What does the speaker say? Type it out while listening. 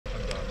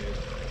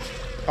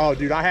Oh,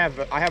 dude, I have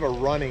a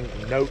running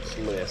notes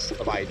list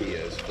of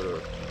ideas for. You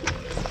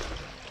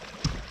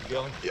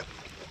going? Yep.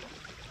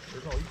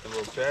 They're gonna eat the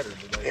little chatter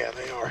today. Yeah,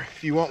 they are.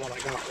 If you want one, I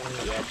got one.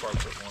 Yeah, I'll probably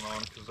put one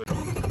on because they.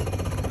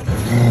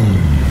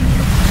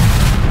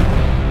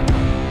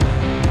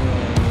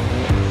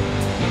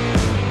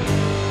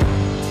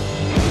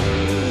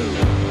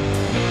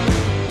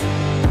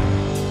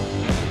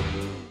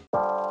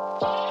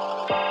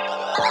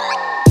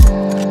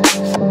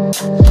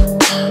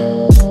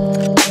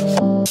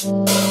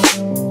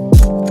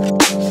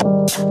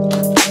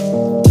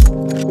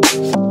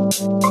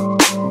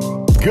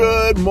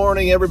 Good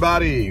morning,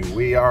 everybody.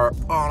 We are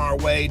on our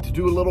way to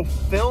do a little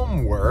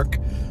film work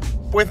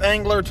with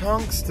Angler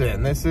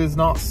Tungsten. This is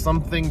not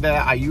something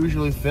that I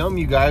usually film.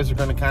 You guys are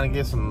going to kind of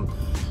get some,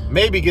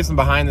 maybe get some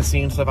behind the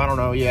scenes stuff. I don't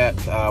know yet.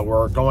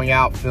 We're going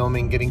out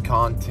filming, getting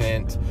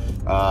content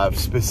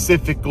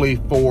specifically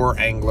for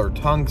Angler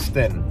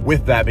Tungsten.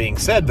 With that being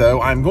said,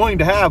 though, I'm going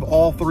to have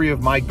all three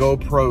of my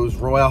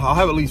GoPros. I'll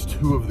have at least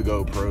two of the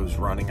GoPros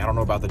running. I don't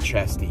know about the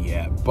chesty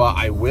yet, but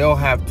I will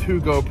have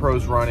two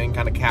GoPros running,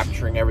 kind of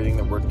capturing everything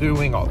that we're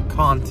doing, all the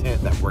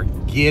content that we're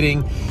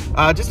getting,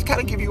 just to kind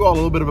of give you all a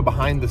little bit of a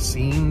behind the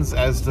scenes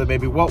as to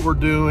maybe what we're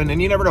doing.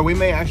 And you never know, we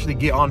may actually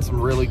get on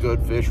some really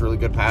good fish, really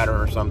good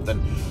pattern or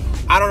something.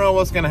 I don't know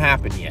what's going to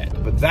happen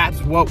yet, but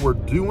that's what we're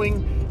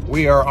doing.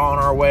 We are on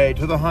our way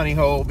to the honey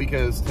hole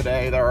because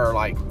today there are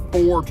like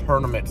 4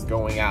 tournaments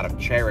going out of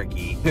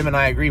Cherokee. Tim and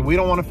I agree we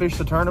don't want to fish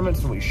the tournaments,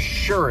 and we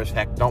sure as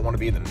heck don't want to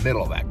be in the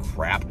middle of that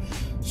crap.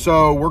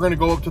 So we're going to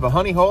go up to the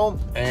honey hole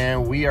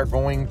and we are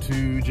going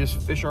to just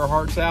fish our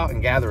hearts out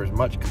and gather as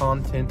much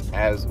content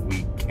as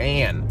we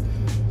can.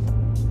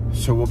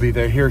 So we'll be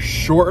there here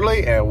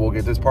shortly and we'll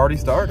get this party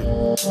started.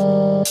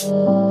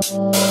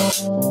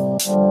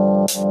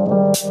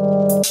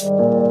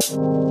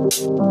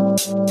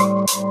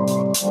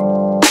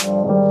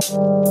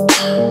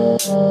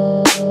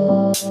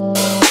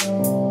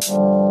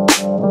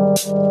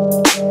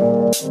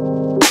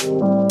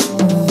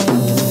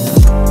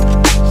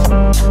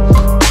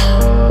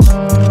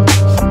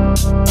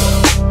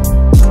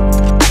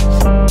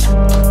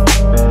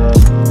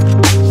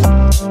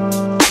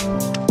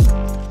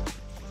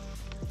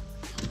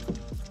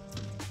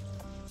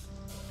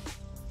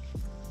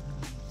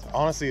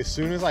 Honestly, as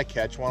soon as I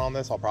catch one on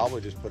this, I'll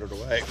probably just put it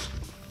away.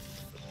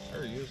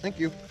 There he is. Thank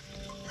you.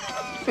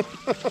 There he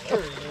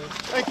is.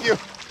 Thank you.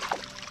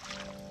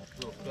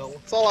 Little fella.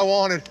 That's all I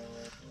wanted.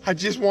 I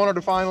just wanted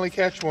to finally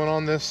catch one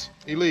on this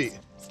Elite.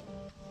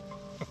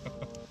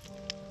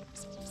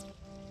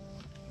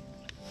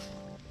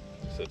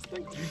 Said,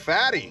 thank you.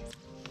 Fatty.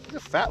 He's a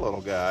fat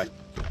little guy.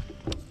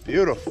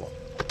 Beautiful.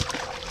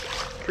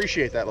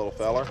 Appreciate that little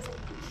feller.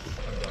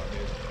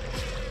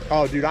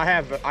 Oh, dude, I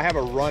have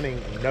a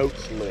running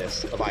notes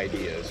list of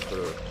ideas for.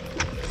 You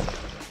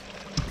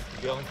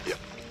going? Yep.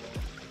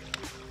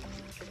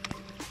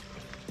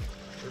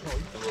 They're gonna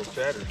eat the little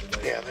chatter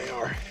today. Yeah, they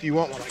are. If you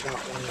want one, I got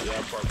one. Yeah,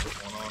 I'll probably put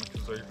one on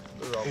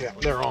because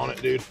They're on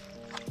it, dude.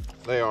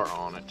 They are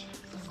on it.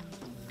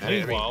 And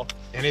Meanwhile,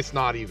 and it's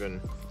not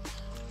even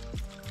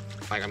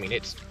like, I mean,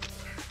 it's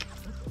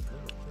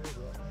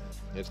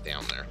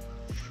down there.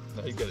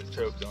 no, he got it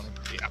choked on him.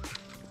 Yeah.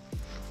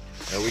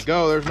 There we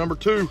go. There's number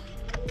 2.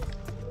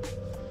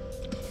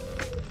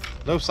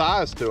 No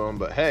size to them,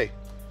 but hey,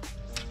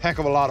 heck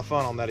of a lot of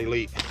fun on that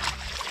Elite.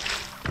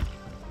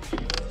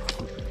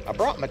 I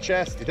brought my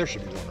chesty. There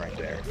should be one right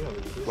there. Yeah,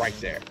 Right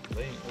there.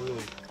 they ain't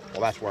really Well,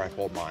 that's where I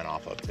pulled mine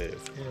off of too.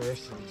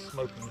 interested in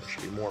smoking There this.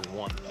 should be more than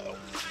one though.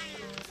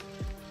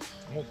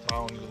 I'm gonna tie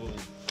on your little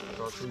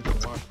chartreuse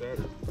and watch that.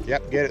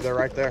 Yep, get it. They're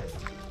right there.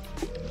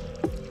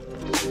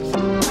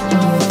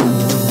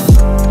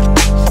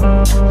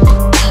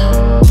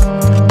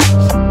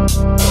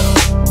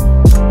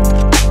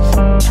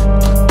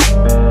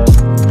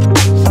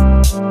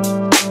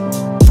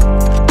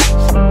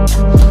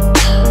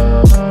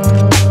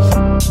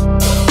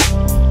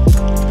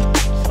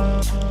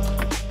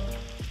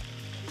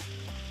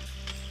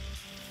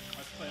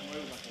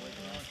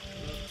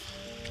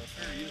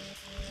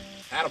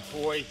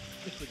 Attaboy.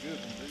 It's a good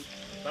one, dude.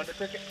 Thunder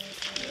cricket.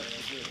 Yeah, it's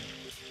a good one.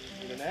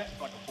 Need a net?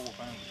 It's like a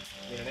 4-pounder.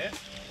 Need a net?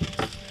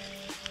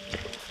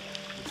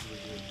 It's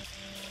really good.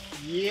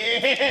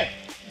 Yeah!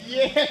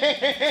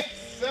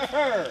 Yes,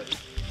 sir!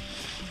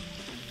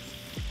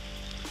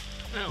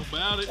 How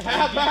about it?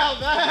 How about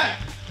that?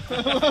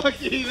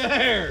 Looky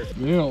there!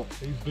 Yeah,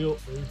 he's built,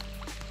 dude.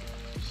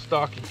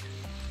 Stocky.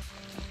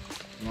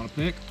 You want to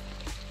pick?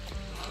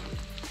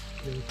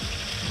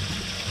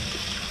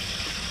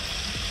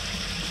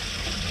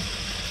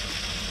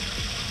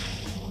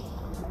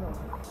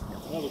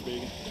 Another big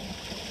one.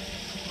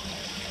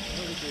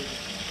 Another big one.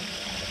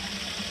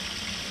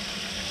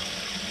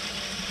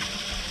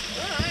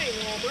 I ain't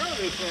gonna throw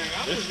this thing.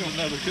 This is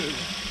another good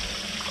one.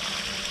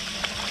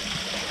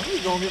 I'm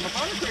just gonna get my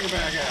thunder cricket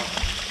bag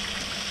out.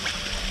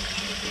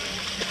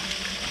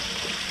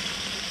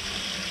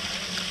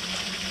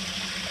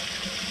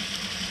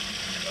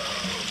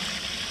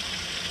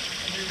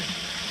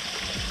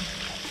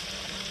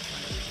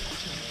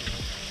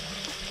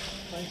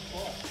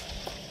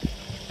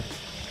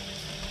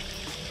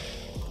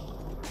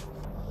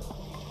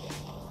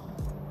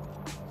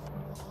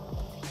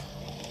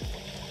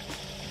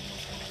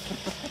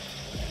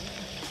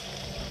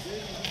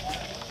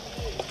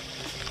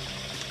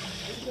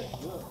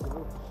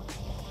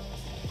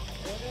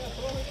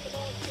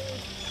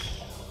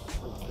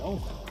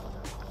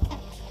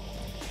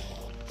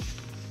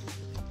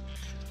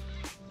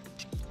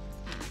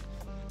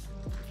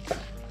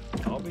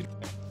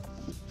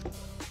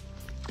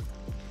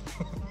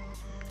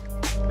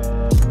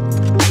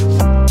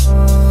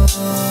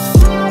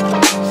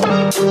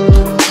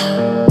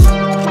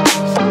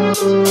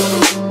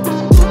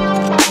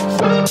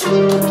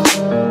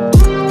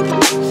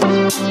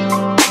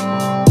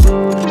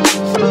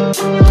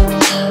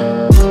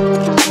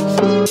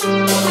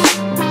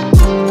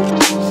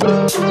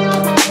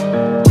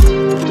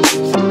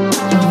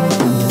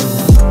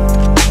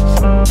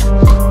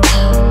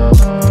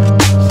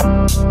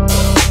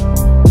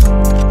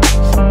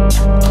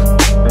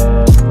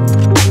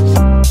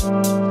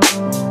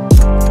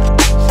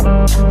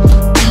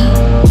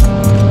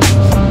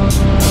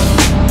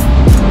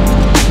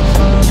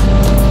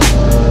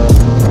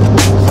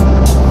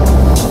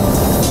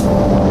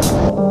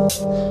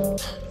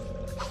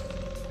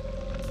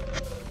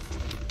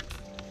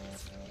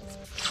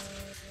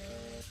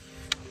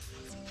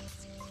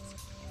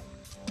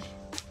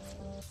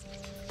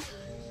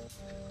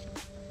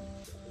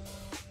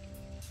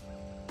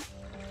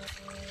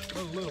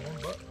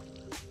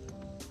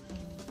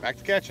 Back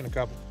to catching a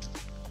couple.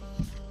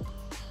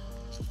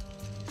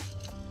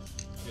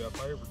 Yeah,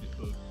 if I ever get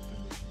hooked.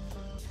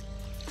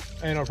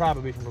 And it'll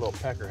probably be from a little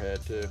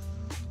peckerhead too.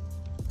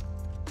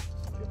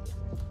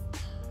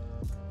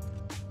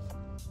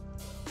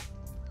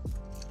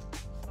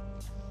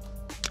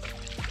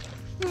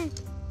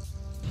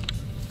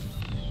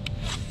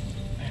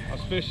 I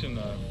was fishing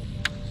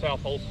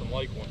South Holston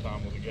Lake one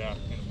time with a guy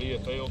in a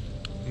BFL,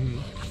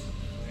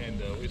 and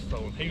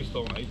he was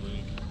throwing a rig.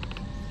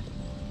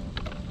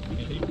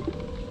 And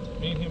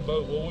me and him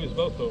both, well, we was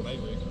both throwing a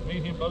rig. Me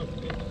and him both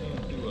pitched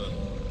into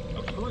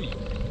a tree.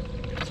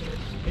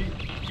 He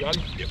got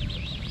him. Yep.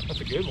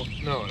 That's a good one.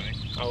 No, it ain't.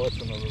 Oh, that's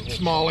another one.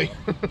 Smalley.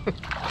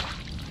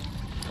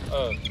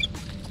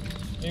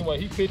 Anyway,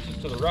 he pitches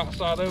to the right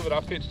side of it. I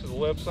pitch to the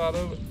left side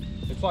of it.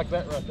 It's like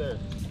that right there.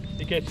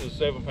 He catches a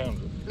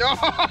 7-pounder.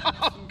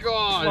 Oh,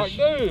 gosh.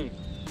 Like, dude.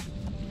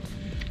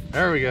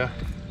 There we go.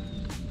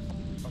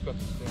 I've got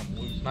this damn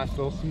loose. Nice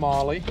little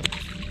Smalley.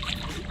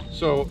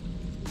 So.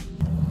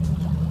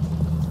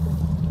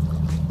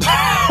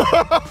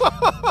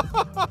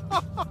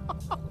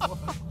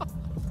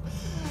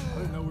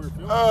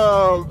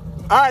 All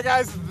right,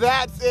 guys,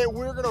 that's it.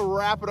 We're gonna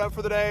wrap it up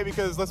for the day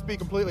because let's be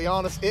completely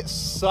honest, it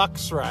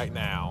sucks right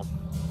now.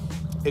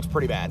 It's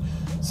pretty bad.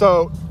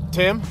 So,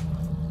 Tim,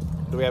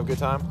 do we have a good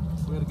time?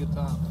 We had a good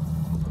time.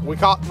 We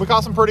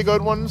caught some pretty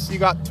good ones. You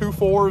got 2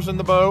 4s in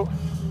the boat,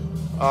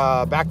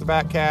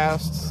 back-to-back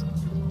casts.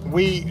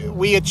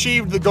 We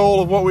achieved the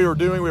goal of what we were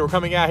doing. We were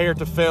coming out here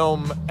to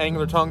film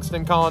Angler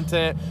Tungsten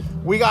content.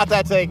 We got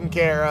that taken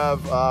care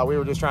of. We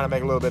were just trying to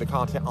make a little bit of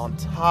content on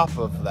top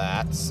of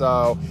that.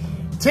 So,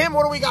 Tim,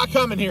 what do we got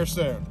coming here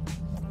soon?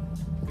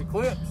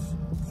 Eclipse.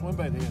 Swim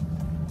bait head.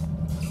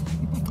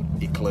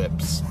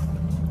 Eclipse.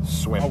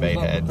 Swim bait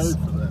heads.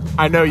 For that.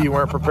 I know you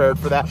weren't prepared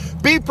for that.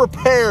 Be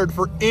prepared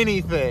for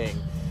anything.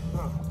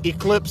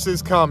 Eclipse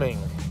is coming.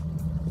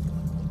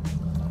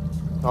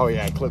 Oh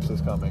yeah, Eclipse is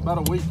coming.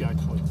 About a week,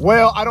 actually.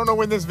 Well, I don't know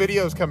when this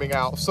video is coming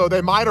out, so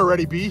they might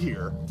already be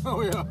here.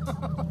 Oh yeah.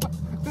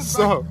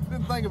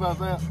 Didn't think about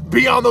that.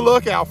 Be on the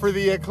lookout for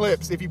the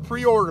Eclipse. If you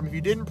pre-order them, if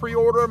you didn't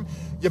pre-order them,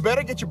 you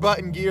better get your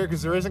button gear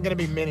because there isn't going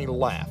to be many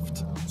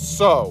left.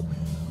 So,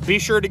 be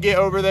sure to get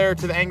over there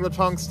to the Angler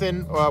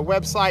Tungsten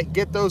website,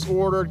 get those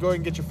ordered, go ahead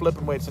and get your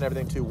flipping weights and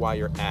everything too while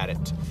you're at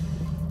it.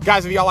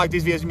 Guys, if y'all like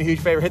these videos, do me a huge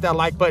favor, hit that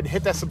like button,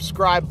 hit that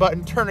subscribe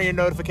button, turn on your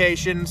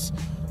notifications,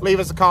 leave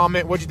us a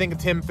comment. What'd you think of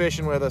Tim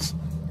fishing with us?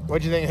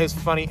 What'd you think of his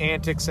funny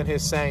antics and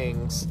his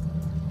sayings?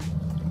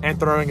 And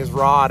throwing his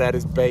rod at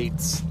his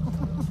baits.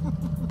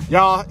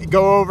 Y'all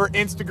go over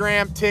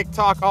Instagram,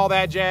 TikTok, all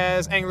that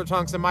jazz. Angler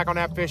Tungsten, Michael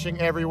Knapp Fishing,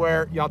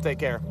 everywhere. Y'all take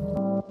care.